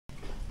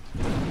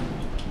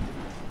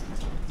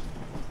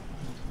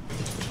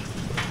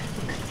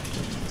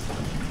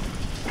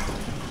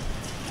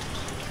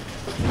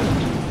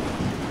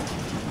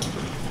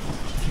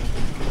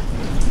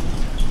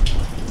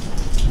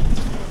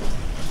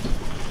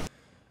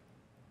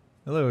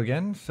Hello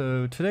again.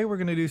 So today we're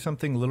going to do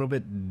something a little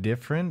bit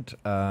different.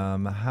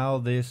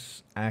 How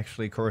this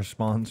actually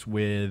corresponds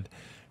with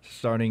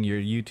starting your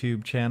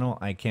YouTube channel,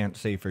 I can't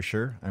say for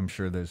sure. I'm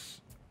sure there's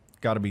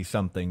got to be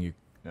something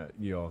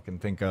you all can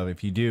think of.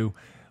 If you do,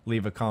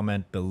 leave a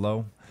comment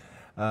below.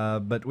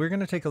 But we're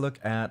going to take a look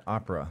at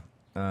Opera.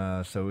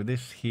 So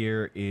this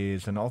here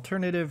is an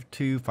alternative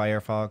to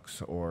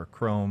Firefox or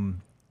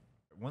Chrome.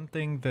 One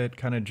thing that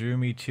kind of drew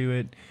me to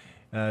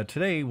it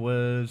today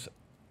was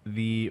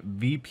the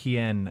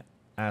VPN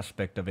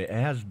aspect of it. It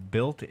has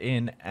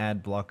built-in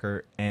ad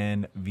blocker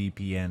and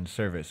VPN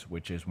service,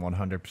 which is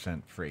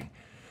 100% free.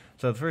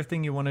 So the first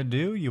thing you want to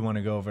do, you want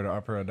to go over to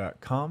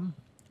opera.com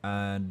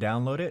and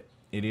download it.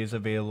 It is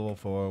available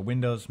for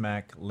Windows,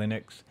 Mac,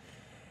 Linux,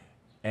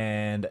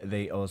 and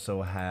they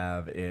also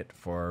have it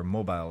for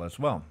mobile as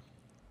well.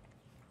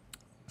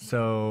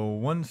 So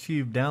once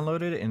you've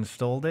downloaded it,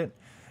 installed it,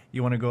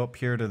 you want to go up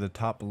here to the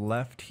top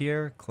left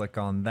here, click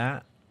on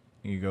that.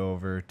 You go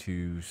over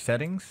to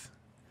settings.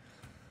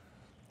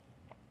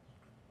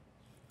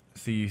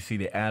 So you see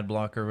the ad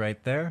blocker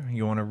right there.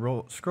 You want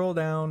to scroll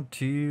down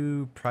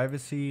to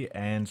privacy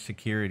and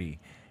security.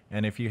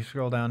 And if you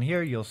scroll down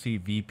here, you'll see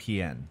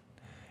VPN.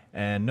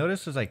 And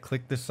notice as I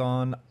click this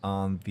on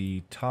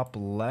the top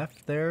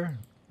left there,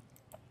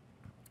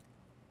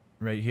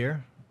 right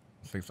here,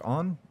 so it's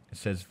on, it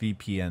says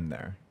VPN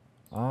there.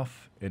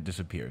 Off, it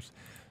disappears.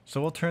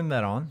 So we'll turn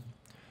that on.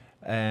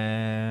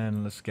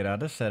 And let's get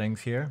out of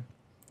settings here.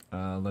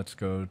 Let's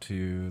go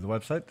to the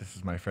website. This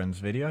is my friend's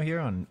video here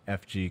on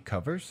FG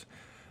covers.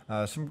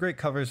 Some great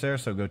covers there,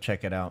 so go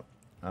check it out.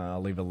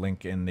 I'll leave a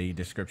link in the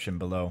description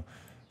below.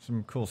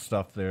 Some cool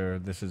stuff there.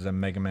 This is a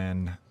Mega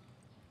Man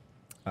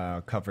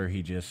cover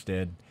he just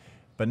did.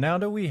 But now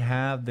that we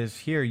have this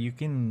here, you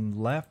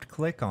can left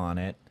click on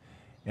it,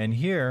 and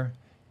here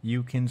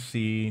you can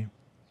see,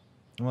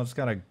 well, it's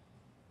got a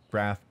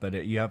graph,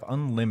 but you have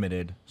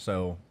unlimited,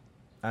 so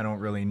I don't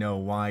really know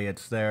why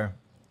it's there.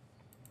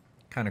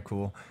 Kind of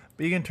cool,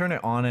 but you can turn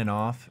it on and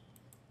off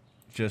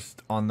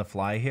just on the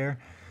fly here.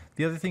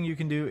 The other thing you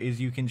can do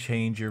is you can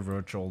change your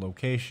virtual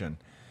location.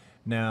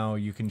 Now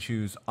you can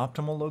choose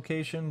optimal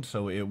location,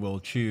 so it will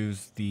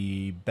choose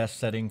the best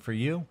setting for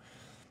you.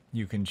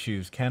 You can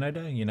choose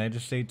Canada,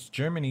 United States,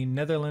 Germany,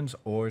 Netherlands,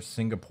 or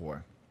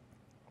Singapore.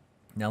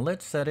 Now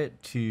let's set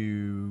it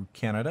to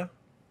Canada.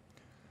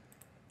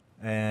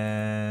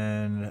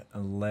 And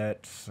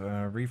let's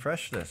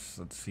refresh this.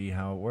 Let's see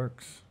how it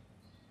works.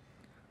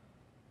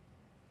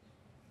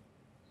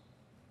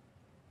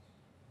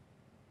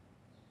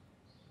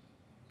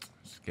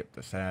 Skip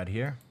this ad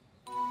here.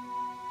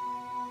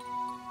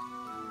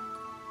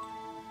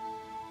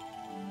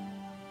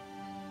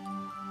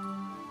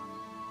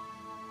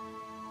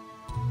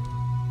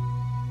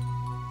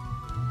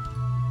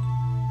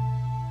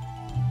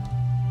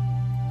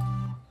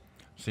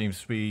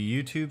 Seems to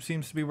be, YouTube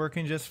seems to be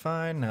working just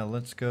fine. Now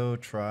let's go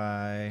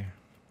try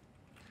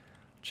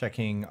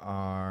checking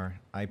our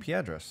IP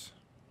address.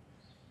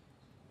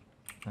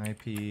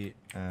 IP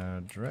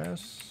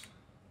address,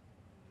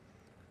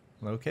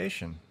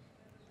 location.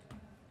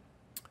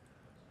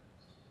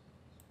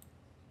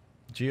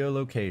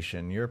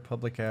 Geolocation, your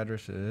public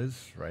address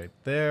is right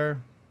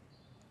there.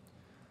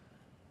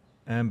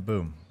 And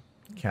boom,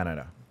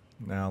 Canada.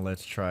 Now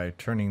let's try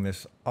turning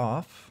this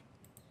off.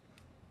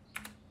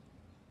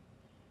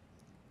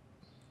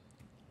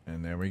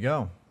 And there we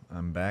go.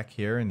 I'm back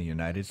here in the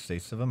United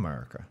States of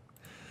America.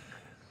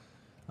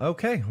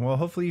 Okay, well,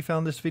 hopefully you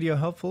found this video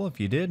helpful. If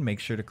you did, make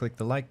sure to click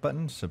the like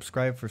button,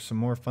 subscribe for some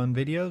more fun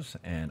videos,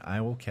 and I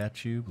will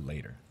catch you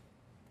later.